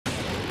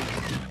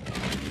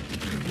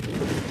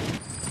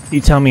You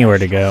tell me where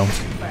to go.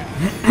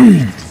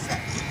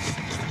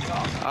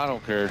 I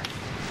don't care.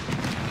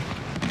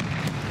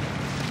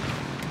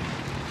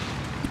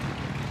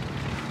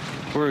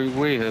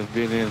 We have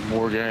been in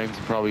more games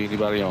than probably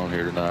anybody on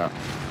here tonight.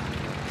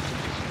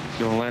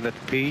 You want to land at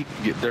the peak,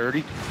 get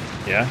dirty?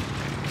 Yeah.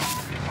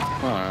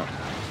 Alright.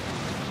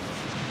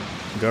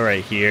 Go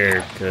right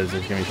here, because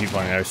there's going to be people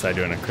on the other side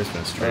doing a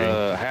Christmas tree.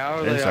 How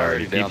are There's they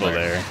already down people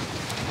there.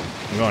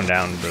 I'm going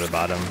down to the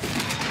bottom.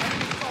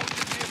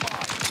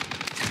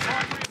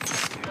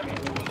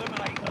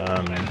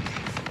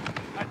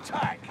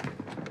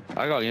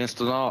 I got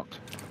insta-knocked.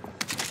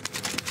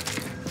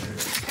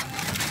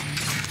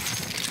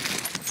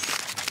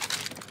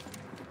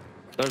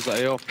 There's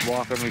the elf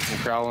blocking me from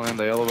crawling in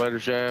the elevator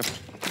shaft.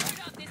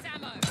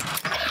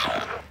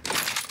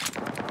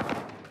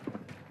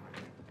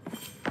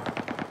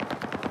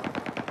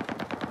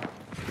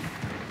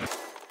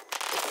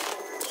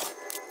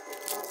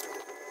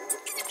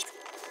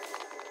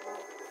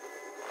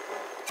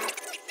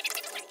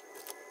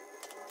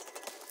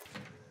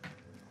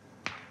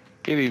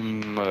 Hit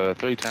him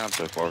 3 times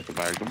so far with the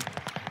Magnum.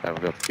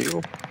 Haven't got the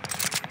kill.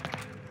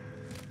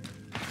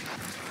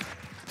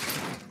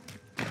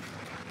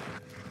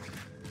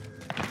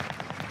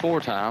 Four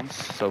times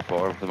so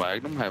far with the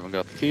Magnum. Haven't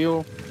got the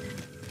kill.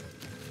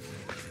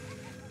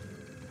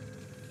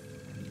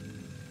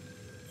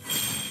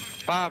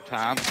 Five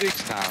times,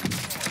 6 times.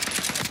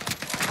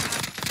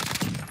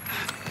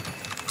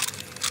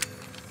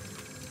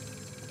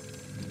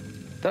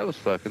 That was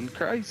fucking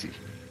crazy.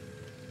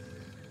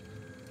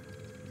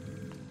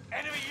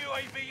 Enemy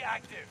UAV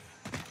active.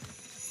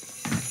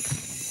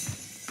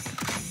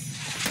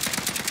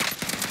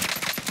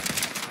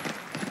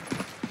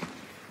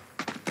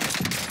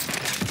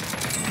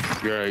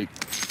 Great.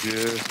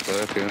 Just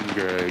fucking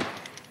great.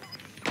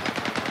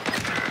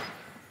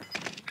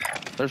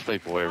 There's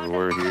people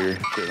everywhere here.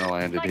 Shouldn't have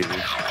landed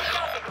here.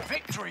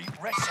 Victory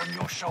rests on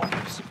your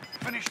shoulders.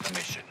 Finish the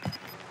mission.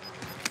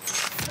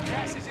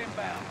 Gas is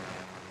inbound.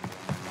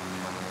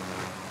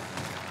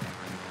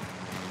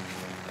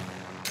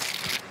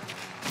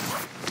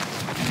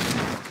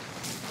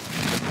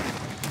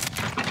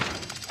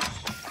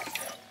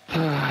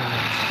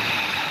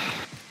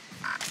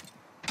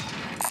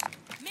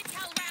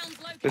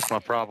 This is my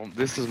problem.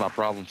 This is my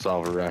problem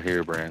solver right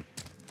here, Brand.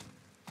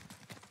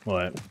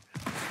 What?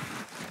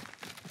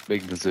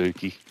 Big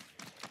Mizuki.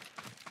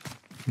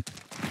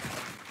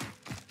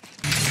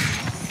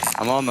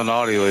 I'm on the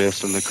naughty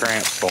list and the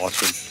cramps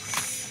watching.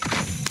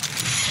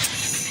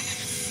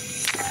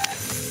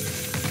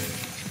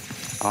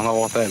 I don't know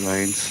what that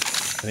means.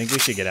 I think we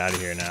should get out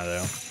of here now,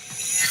 though.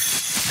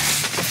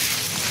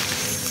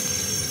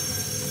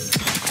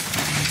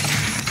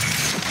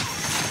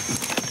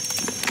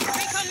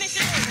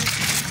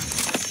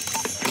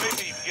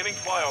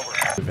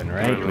 Moving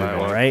right,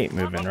 moving right,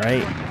 moving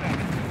right.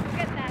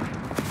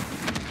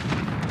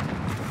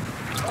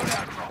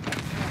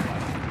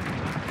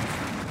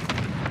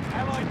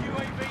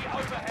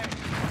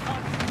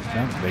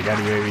 Oh, they got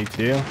a UAV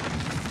too.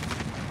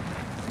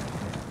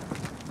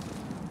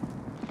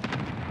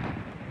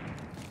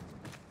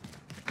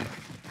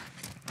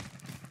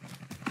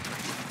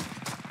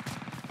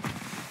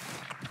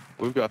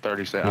 We've got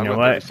 37. You know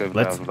what?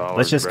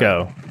 Let's just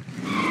go.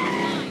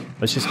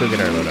 Let's just go get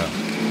our load up.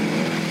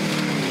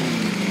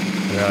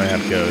 We only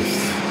have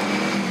ghosts.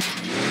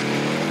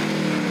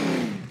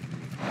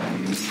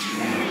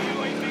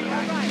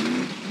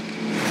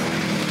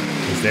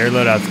 Because their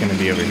loadout's going to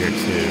be over here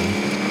too.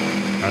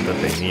 Not that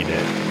they need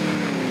it.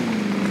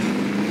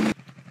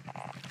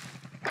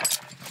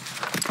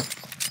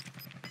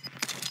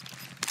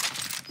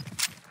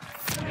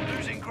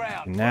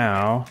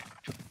 Now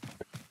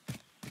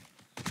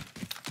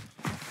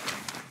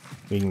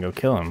we can go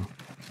kill him.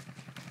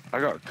 I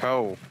got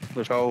coal.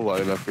 There's coal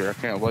laid up here. I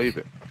can't leave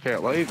it. I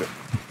can't leave it.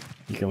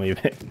 You can leave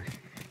it.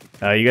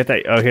 You got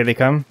that? Oh, here they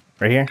come.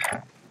 Right here.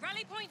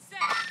 Rally point set.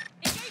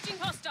 Engaging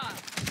hostile.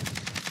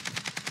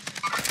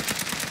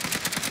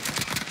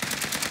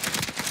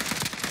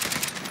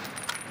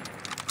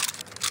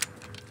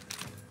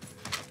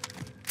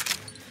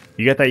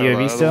 You got that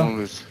UAV still?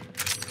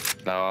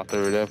 No, I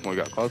threw it up when we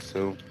got close to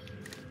him.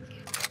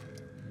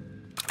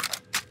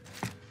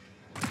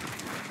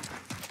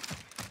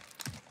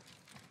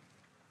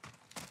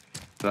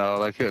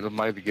 No, they couldn't have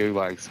made the goo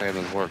like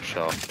Santa's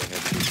workshop.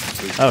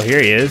 Oh, here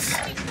he is.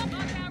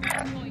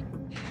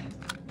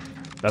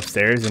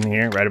 Upstairs in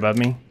here, right above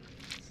me.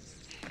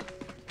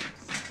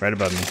 Right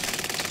above me.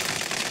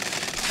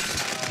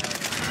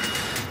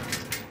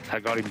 I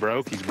got him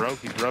broke. He's broke.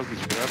 He's broke. He's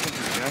jumping.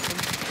 He's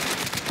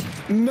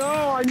jumping. No,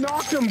 I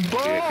knocked them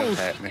both.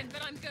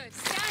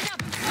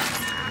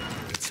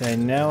 Say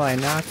no, I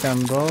knocked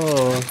them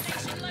both.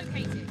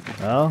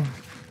 Well,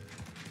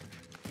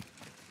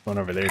 one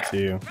over there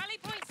too. Rally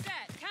point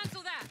set.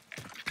 Cancel that.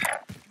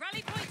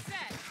 Rally point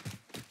set.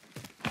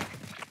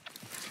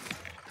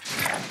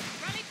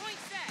 Rally point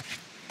set.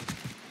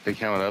 They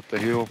coming up the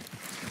hill.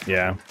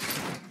 Yeah.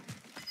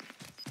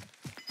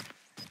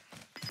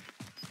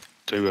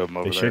 Two of them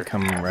over They there. should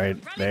come right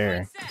there. Rally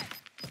point set.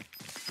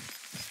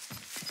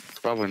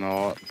 Probably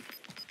not.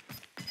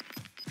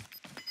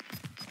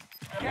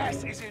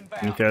 Gas is inbound.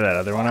 Can you throw that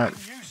other one up?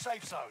 New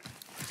safe zone.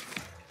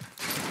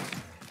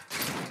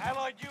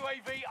 Allied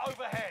UAV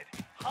overhead.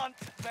 Hunt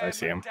them I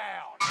see him.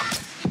 down.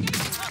 Engaging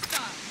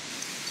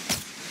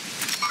hostile.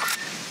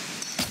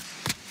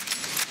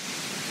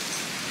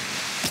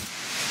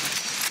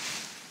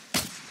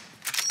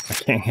 I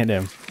can't hit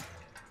him.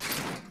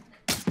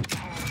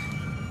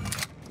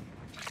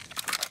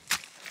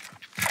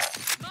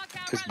 Mark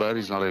our His rally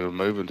buddy's point. not even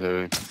moving to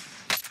him.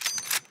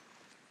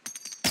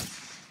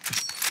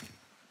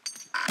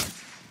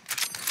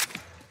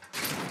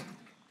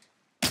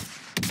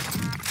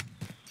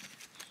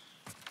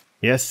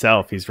 He has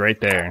self. He's right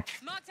there.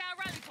 Marked our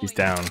rally point. He's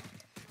down.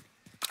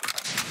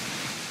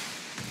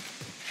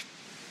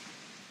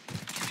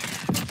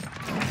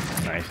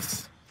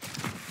 Nice.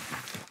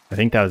 I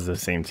think that was the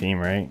same team,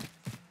 right?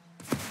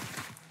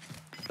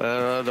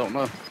 I don't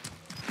know.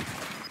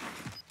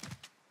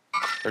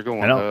 They're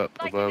going I don't- up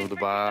above the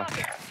buy.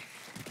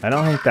 I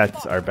don't think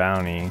that's our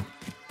bounty.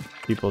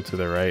 People to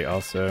the right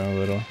also a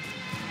little.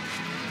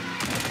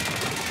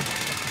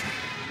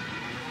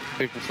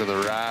 People to the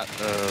right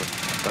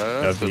of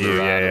us. Of to you, the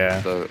right yeah,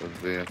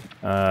 of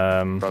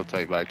them.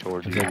 Rotate back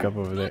towards It's you. like up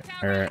over there.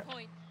 Marked our Or, rally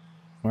point.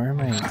 where am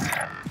I? Marked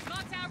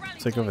our rally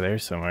It's like over point. there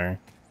somewhere.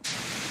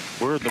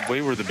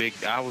 We were the big.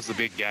 I was the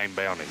big game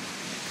bounty.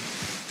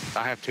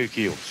 I have 2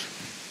 kills.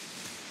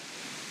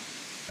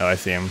 Oh, I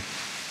see him.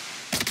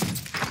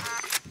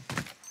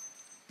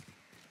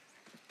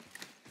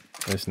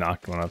 I just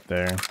knocked one up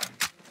there.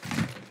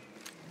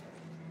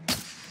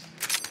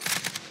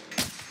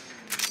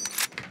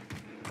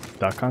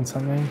 Stuck on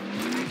something?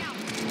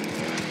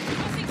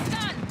 Tossing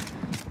stun.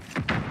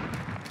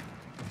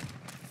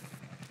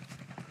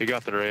 He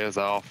got the res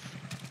off.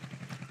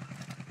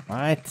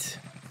 What?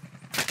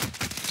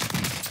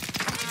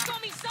 It's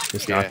got me sighted.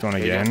 Just knocked one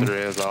He again. got the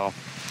res off.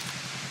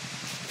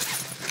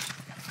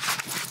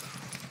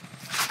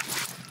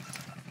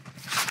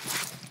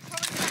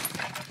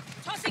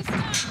 Tossing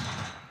stun.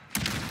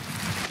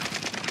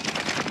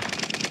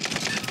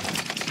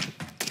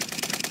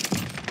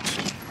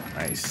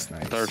 Nice,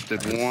 nice.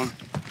 Thirsted nice. one.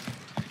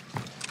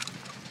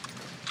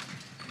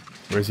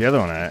 Where's the other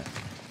one at?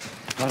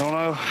 I don't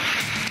know.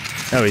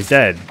 No, he's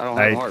dead. I don't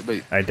have a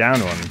heartbeat. I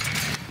downed one.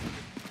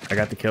 I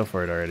got the kill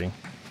for it already.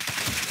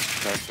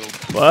 That's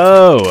cool.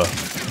 Whoa!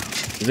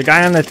 There's a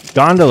guy on the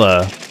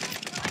gondola.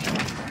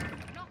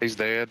 He's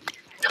dead.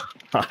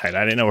 God, I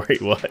didn't know where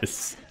he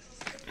was.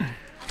 No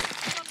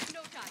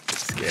time.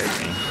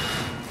 Scared me.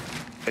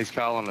 He's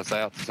calling us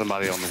out to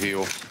somebody on the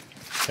hill.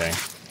 Okay.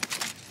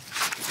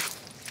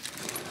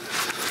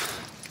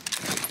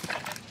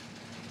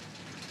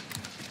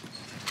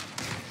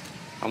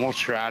 I'm gonna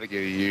try to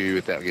get you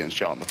without getting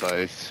shot in the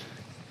face.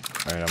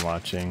 Alright, I'm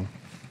watching.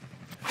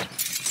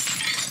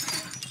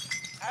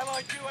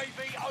 Allied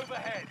UAV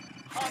overhead.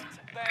 Hunt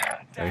them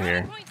Right down.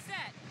 here. Point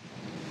set.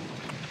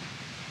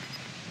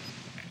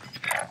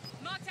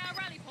 Marked our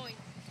rally point.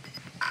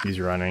 He's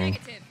running.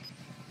 Negative.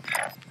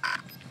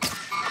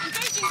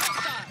 Engaging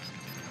hostile.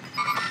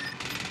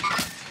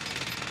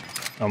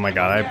 Oh my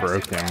god, I Gas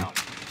broke him. inbound.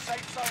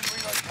 Safe zone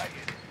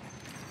relocated.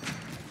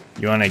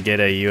 You want to get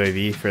a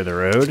UAV for the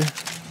road?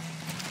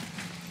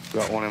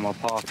 Got one in my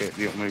pocket.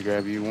 Do you want me to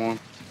grab you one?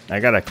 I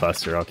got a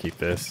cluster. I'll keep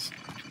this.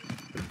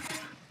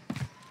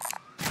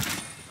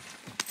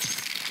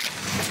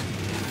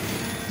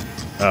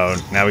 Oh,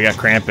 now we got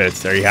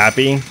Krampus. Are you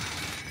happy?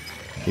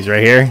 He's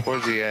right here?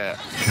 Where's he at?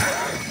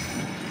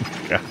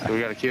 God. Do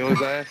we gotta kill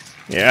his ass?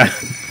 Yeah.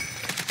 Authorizing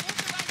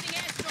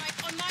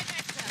airstrike on my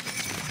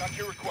vector. Got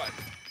your request.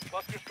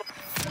 Cluster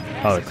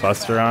strike. Oh, the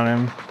cluster on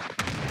him.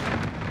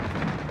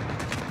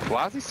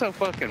 Why is he so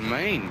fucking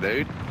mean,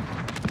 dude?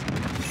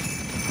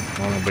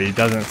 Oh, but he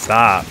doesn't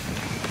stop.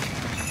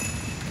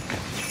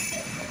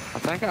 I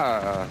think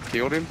I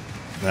killed him.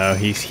 No,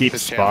 he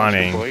keeps The challenge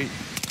spawning. complete.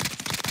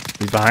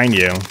 He's behind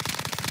you.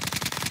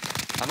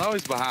 I know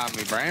he's behind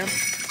me, Bram.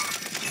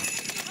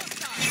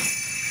 Hostile.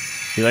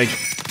 He like,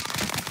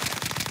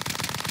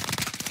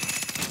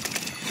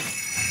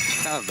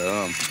 Kind of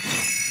dumb.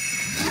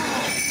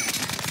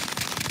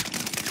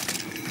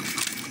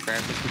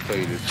 Krampus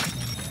defeated.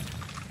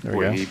 there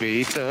we go. We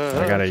beat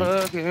the I got a-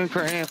 fucking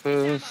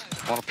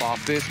Krampus. Wanna pop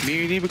this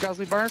muni because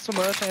we burned so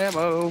much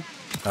ammo. Oh,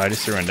 I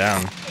just threw one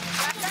down.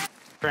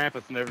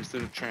 Krampus never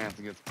stood a chance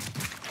against.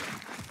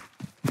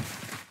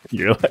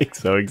 You're like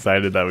so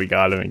excited that we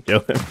got him and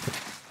killed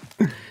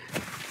him.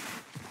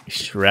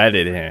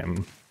 Shredded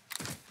him.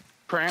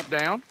 Cramp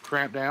down.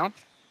 Cramp down.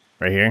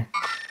 Right here.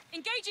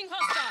 Engaging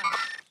hostile.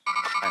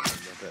 I ain't gonna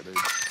get that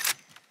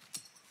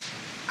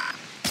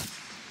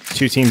dude.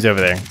 2 teams over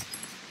there.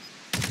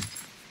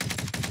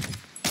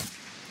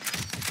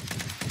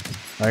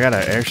 I got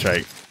an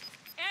airstrike.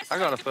 I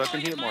got a Airstrike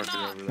fucking hit deployed marker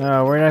on my over mark. there.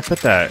 Oh, where did I put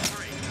that?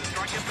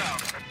 Strike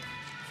inbound.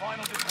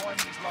 Final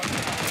deployment is loaded.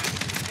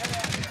 Get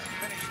out here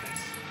and finish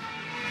this.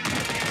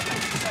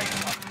 Safe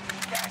zone.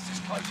 Gas is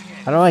closing in.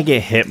 How do I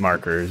get hit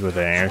markers with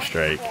an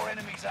airstrike? 24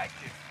 enemies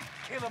active.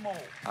 Kill them all.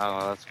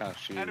 Oh, that's kind of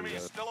shitty. Enemy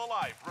is still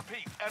alive.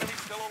 Repeat, enemy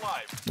still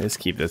alive. Just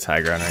keep this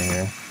high ground right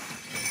here.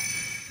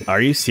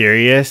 Are you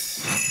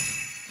serious?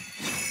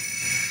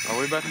 Are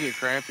we about to get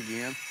cramped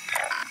again?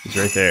 He's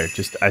right there.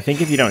 Just, I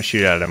think if you don't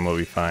shoot at him, we'll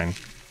be fine.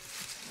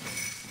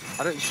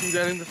 I didn't shoot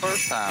at him the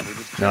first time. He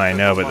just No, I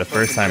know, but my the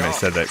first fucking time it jaw.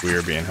 said that we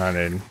were being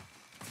hunted.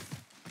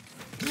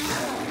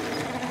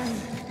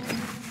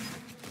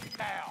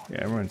 Yeah,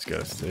 everyone's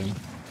ghosted.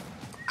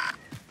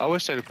 I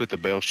wish they'd have put the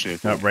bell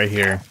shit. Nope, right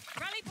here.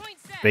 Rally point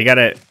set. They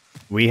gotta.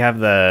 We have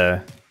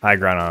the high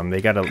ground on them. They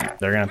gotta.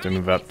 They're gonna have to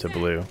move up to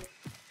blue.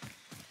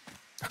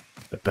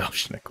 The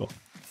Belschnickel.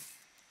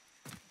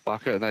 Why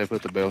couldn't they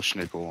put the bell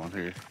schnickel on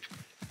here?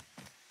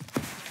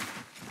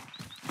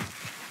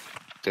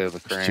 Instead of the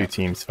There's two cramp.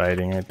 teams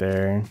fighting right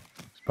there. There's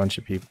a bunch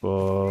of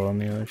people on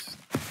the others.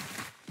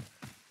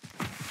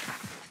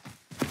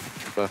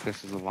 Fuck,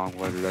 this is a long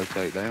way to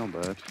rotate down,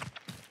 bud.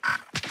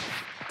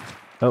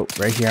 Oh,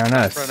 right here on In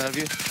us. front of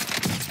you.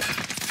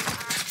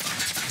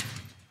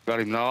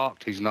 Got him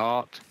knocked. He's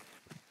knocked.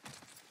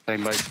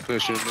 Teammates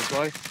pushing this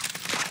way.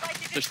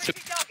 There's two.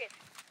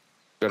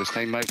 Got his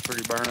teammate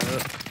pretty burned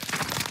up.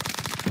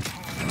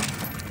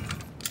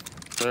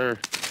 Sir,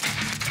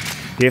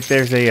 See if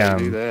there's a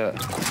do that.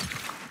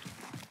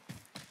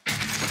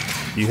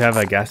 You have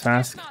a gas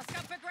mask? Mask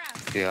up for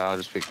grabs. Yeah, I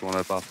just picked one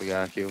up off the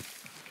guy I killed.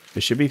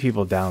 There should be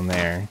people down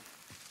there.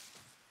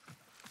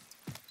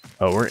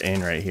 Oh, we're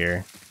in right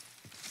here.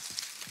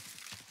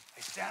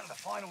 It's down to the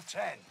final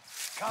 10.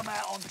 Come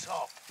out on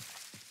top.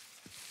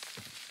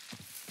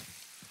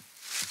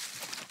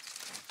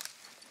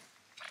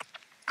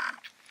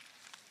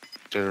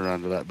 Should have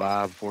run to that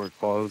buy before it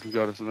closed and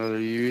got us another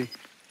UE.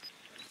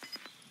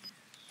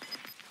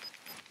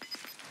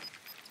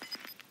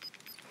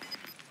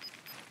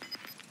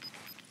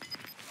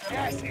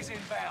 Gas is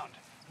inbound.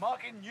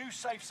 Marking new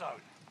safe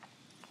zone.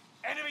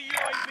 Enemy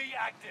UAV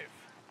active.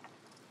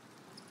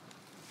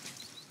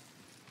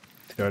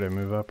 Let's go to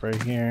move up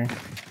right here.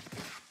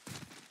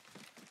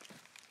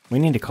 We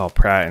need to call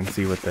Pratt and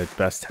see what the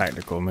best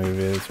tactical move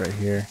is right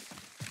here.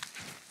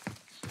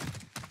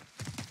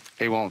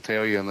 He won't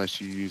tell you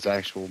unless you use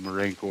actual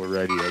Marine Corps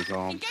radio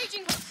comms.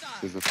 Engaging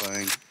hostile. Is the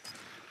thing.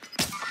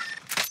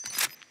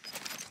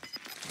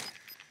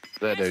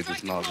 That dude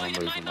just not gonna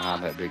move from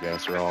behind that big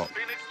ass rock.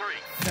 Phoenix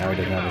 3. Now we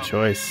didn't have a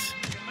choice.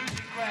 You're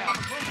losing ground.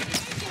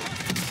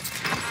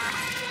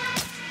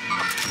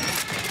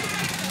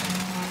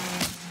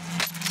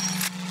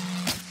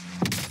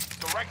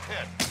 Direct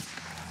hit.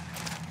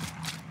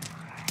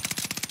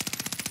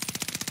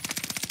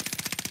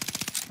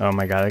 Oh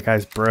my god, that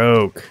guy's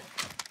broke.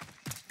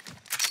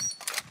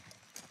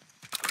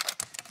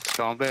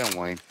 Calm down,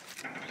 Wayne.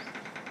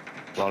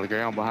 A lot of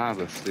ground behind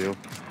us still.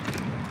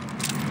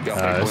 Got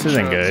people This in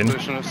isn't trucks good.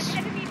 pushing us.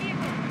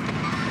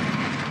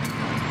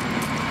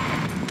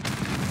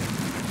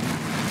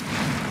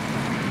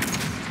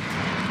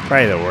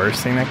 Probably the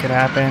worst thing that could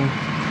happen.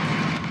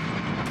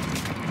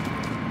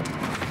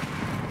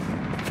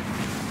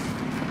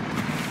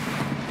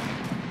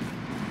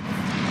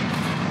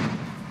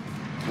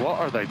 What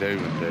are they doing,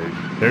 dude?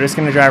 They're just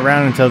gonna drive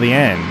around until the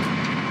end.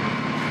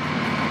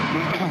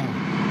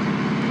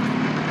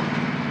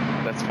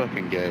 That's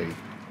fucking gay.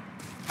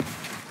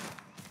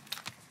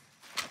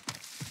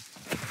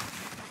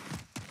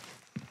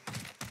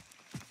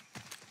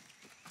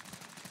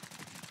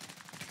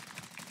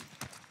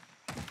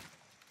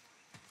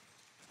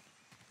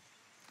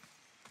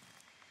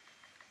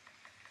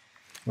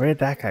 Where did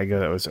that guy go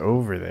that was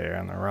over there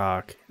on the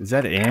rock? Is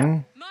that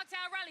in? Marked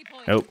our rally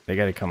point. Nope, they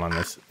gotta come on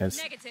this. It's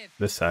Negative.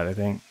 this side, I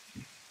think.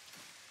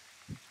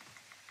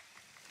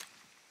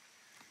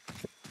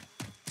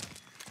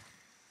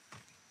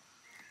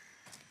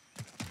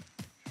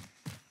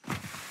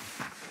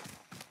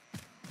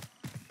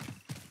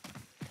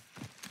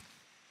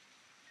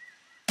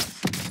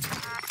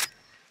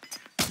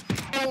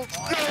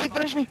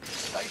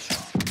 Stay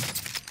sharp.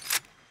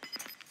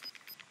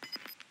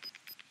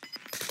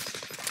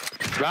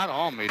 Right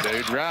on me,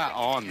 dude. Right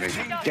on me.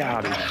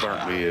 God, he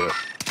burnt me up.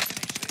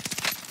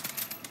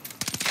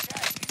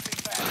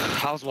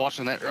 I was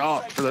watching that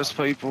rock for those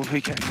people.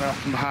 He came out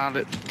from behind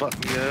it,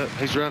 fucked me up.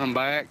 He's running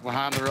back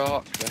behind the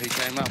rock, but he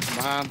came out from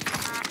behind.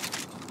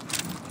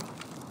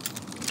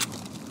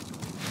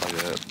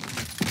 Look at that.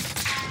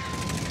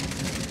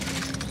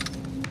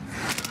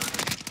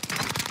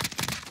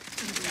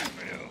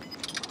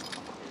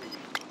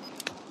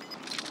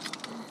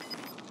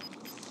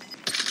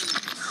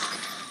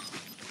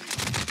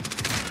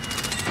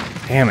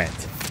 Damn it.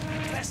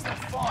 Less than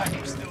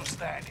 5 was still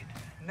standing.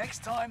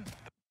 Next time,